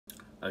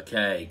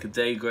Okay, good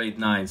day, grade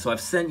 9. So I've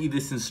sent you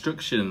this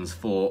instructions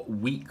for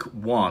week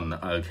 1,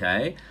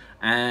 okay?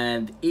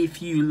 And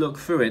if you look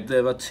through it,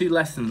 there are 2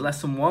 lessons.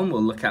 Lesson 1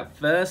 we'll look at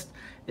first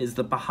is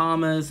the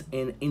Bahamas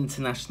in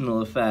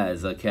international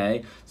affairs,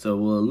 okay? So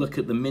we'll look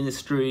at the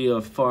Ministry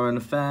of Foreign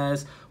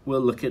Affairs,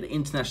 we'll look at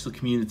international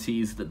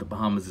communities that the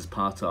Bahamas is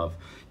part of.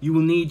 You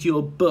will need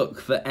your book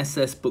for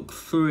SS Book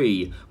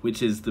 3,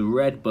 which is the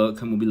red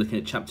book, and we'll be looking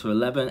at chapter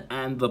 11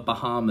 and the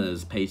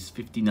Bahamas, pages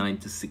 59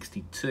 to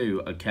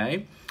 62,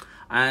 okay?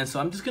 And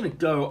so I'm just going to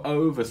go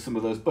over some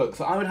of those books.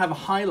 So I would have a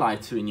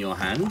highlighter in your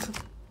hand,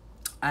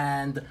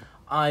 and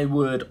I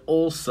would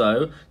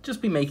also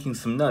just be making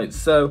some notes.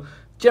 So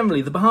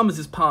generally, the Bahamas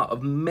is part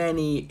of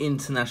many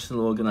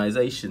international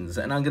organisations,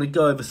 and I'm going to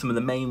go over some of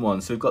the main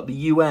ones. So we've got the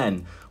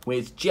UN,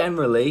 which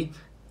generally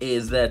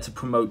is there to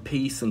promote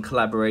peace and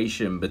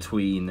collaboration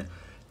between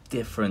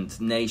different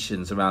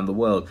nations around the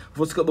world. We've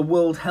also got the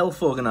World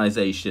Health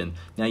Organization.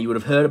 Now, you would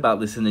have heard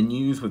about this in the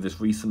news with this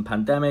recent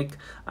pandemic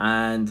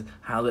and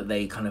how that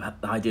they kind of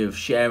have the idea of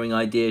sharing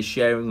ideas,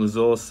 sharing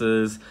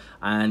resources,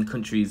 and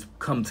countries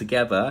come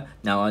together.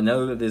 Now, I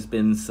know that there's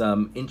been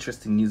some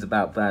interesting news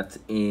about that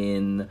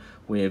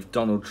with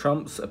Donald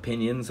Trump's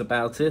opinions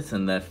about it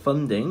and their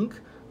funding,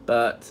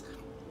 but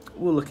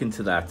we'll look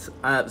into that.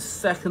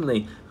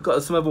 Secondly, we've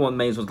got some other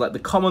main ones like the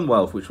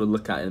Commonwealth, which we'll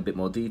look at in a bit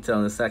more detail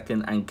in a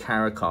second, and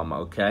CARICOM,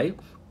 okay?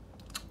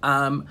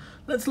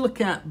 Let's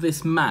look at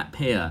this map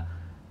here.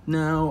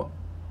 Now,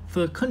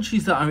 the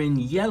countries that are in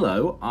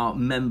yellow are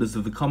members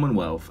of the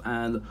Commonwealth,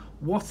 and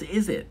what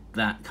is it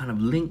that kind of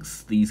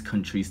links these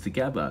countries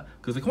together?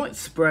 Because they're quite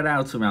spread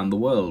out around the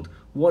world.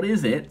 What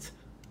is it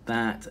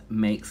that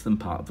makes them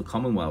part of the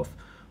Commonwealth?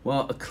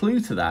 Well, a clue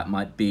to that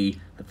might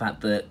be the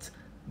fact that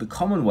the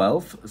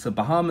Commonwealth, so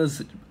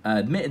Bahamas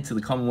admitted to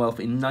the Commonwealth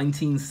in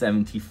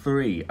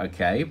 1973,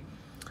 okay?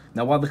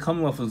 Now, while the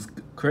Commonwealth was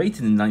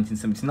created in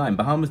 1979,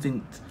 Bahamas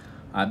didn't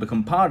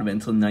become part of it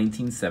until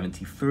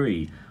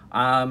 1973.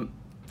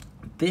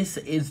 This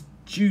is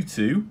due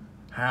to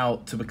how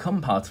to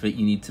become part of it,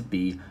 you need to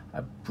be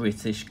a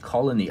British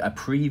colony,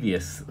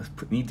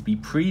 need to be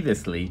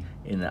previously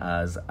in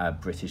as a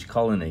British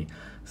colony.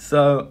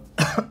 So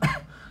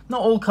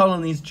not all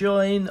colonies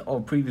join,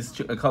 or previous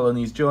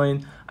colonies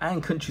join,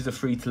 and countries are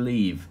free to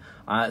leave.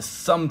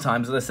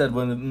 Sometimes, as I said,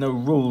 when no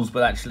rules,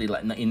 but actually,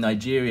 like in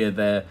Nigeria,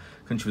 their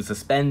country was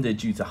suspended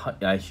due to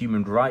a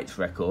human rights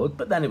record,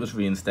 but then it was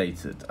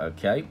reinstated,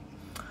 okay?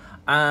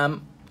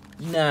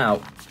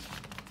 Now,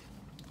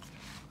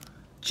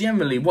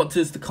 generally, what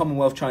is the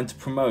Commonwealth trying to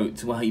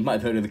promote? Well, you might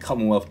have heard of the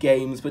Commonwealth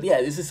Games, but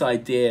yeah, there's this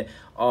idea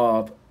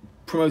of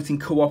promoting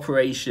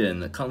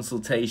cooperation,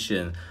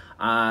 consultation,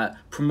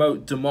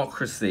 promote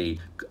democracy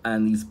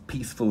and these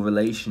peaceful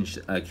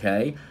relationships,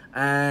 okay?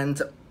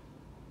 And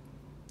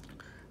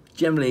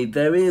generally,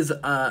 there is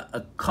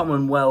a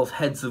Commonwealth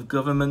Heads of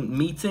Government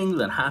meeting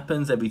that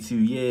happens every 2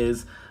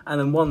 years, and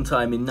then one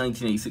time in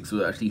 1986 it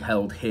was actually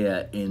held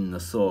here in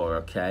Nassau,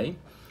 okay?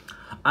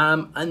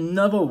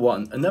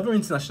 Another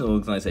international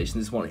organisation,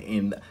 this one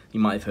you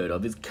might have heard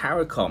of, is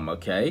CARICOM,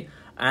 okay?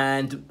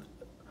 And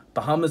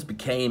Bahamas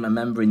became a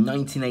member in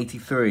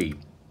 1983.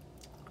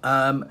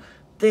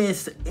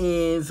 This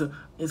is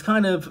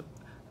kind of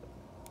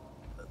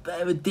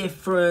very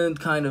different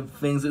kind of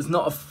things. It's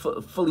not a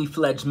fully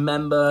fledged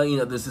member. You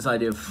know, there's this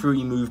idea of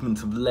free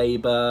movement of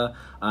labour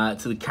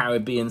to the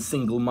Caribbean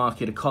single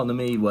market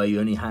economy where you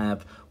only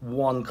have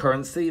one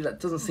currency. That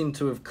doesn't seem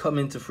to have come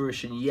into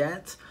fruition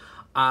yet.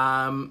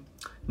 Now,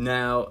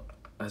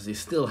 as you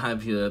still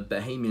have your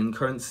Bahamian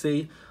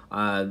currency,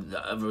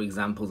 the other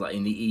examples, like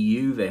in the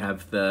EU, they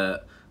have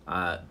their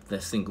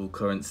single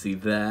currency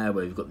there,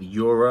 where you've got the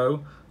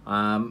euro.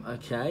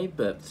 Okay,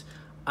 but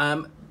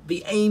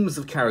the aims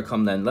of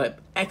CARICOM then, like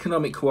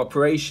economic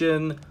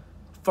cooperation,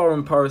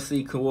 foreign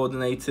policy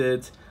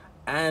coordinated,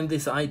 and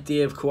this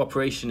idea of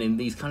cooperation in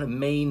these kind of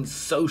main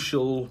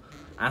social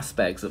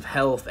aspects of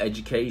health,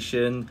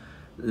 education,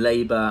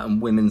 labour,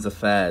 and women's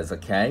affairs,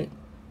 okay?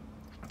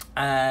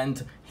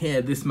 And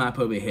here, this map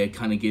over here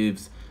kind of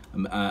gives,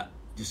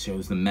 just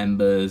shows the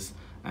members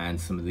and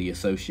some of the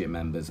associate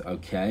members,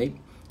 okay?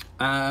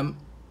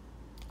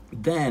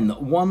 Then,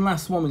 one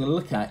last one we're going to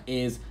look at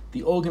is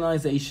the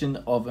Organization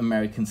of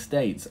American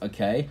States,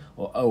 okay?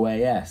 Or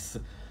OAS.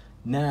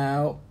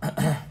 Now,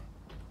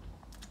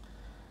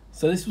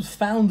 so this was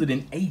founded in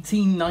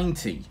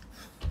 1890,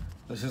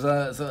 which is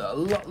a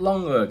lot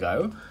longer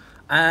ago.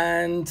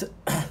 And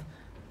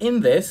in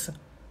this,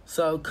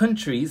 so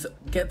countries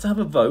get to have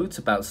a vote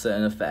about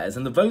certain affairs,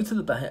 and the vote of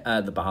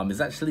the Bahamas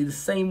is actually the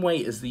same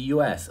weight as the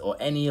US or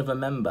any other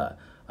member,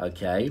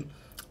 okay?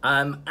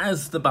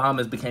 As the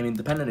Bahamas became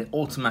independent, it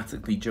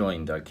automatically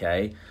joined,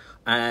 okay?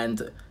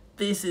 And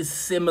this is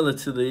similar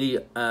to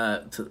the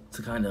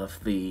to kind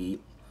of the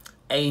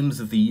aims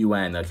of the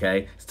UN,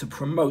 okay? It's to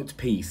promote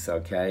peace,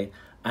 okay?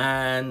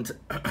 And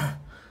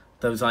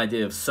those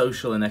ideas of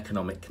social and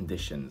economic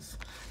conditions.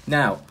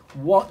 Now,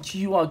 what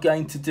you are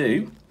going to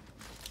do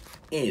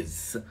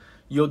is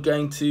you're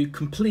going to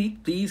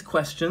complete these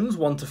questions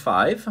 1 to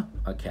 5,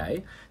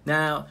 okay?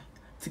 Now,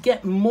 to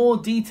get more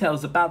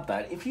details about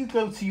that, if you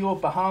go to your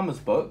Bahamas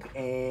book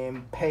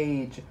in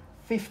page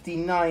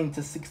 59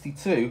 to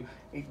 62,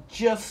 it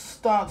just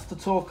starts to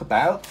talk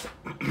about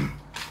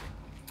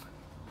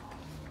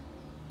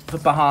the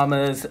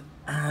Bahamas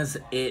as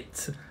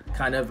it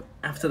kind of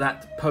after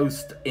that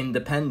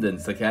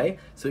post-independence, okay?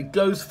 So it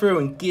goes through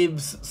and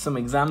gives some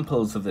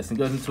examples of this and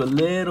goes into a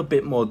little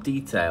bit more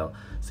detail.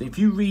 So if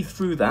you read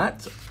through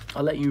that,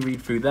 I'll let you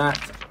read through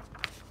that,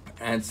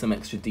 add some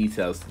extra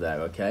details to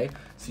there, okay?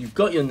 So you've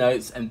got your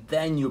notes, and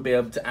then you'll be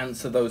able to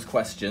answer those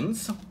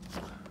questions,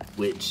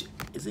 which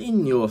is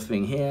in your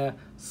thing here.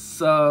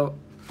 So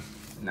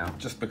now,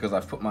 just because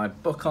I've put my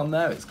book on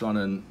there, it's gone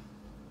and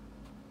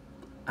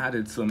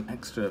added some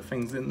extra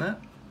things in there.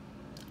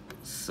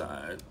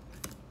 So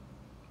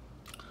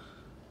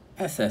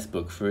SS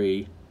Book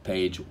 3,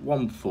 page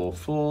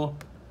 144,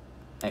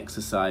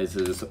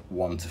 exercises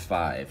 1 to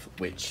 5,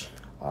 which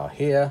are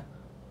here,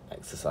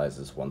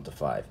 exercises 1 to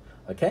 5.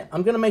 Okay,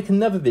 I'm going to make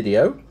another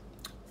video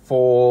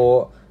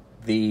for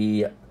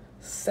the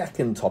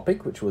second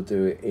topic, which we'll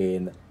do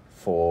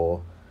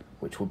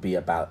which will be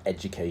about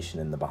education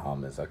in the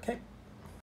Bahamas, okay?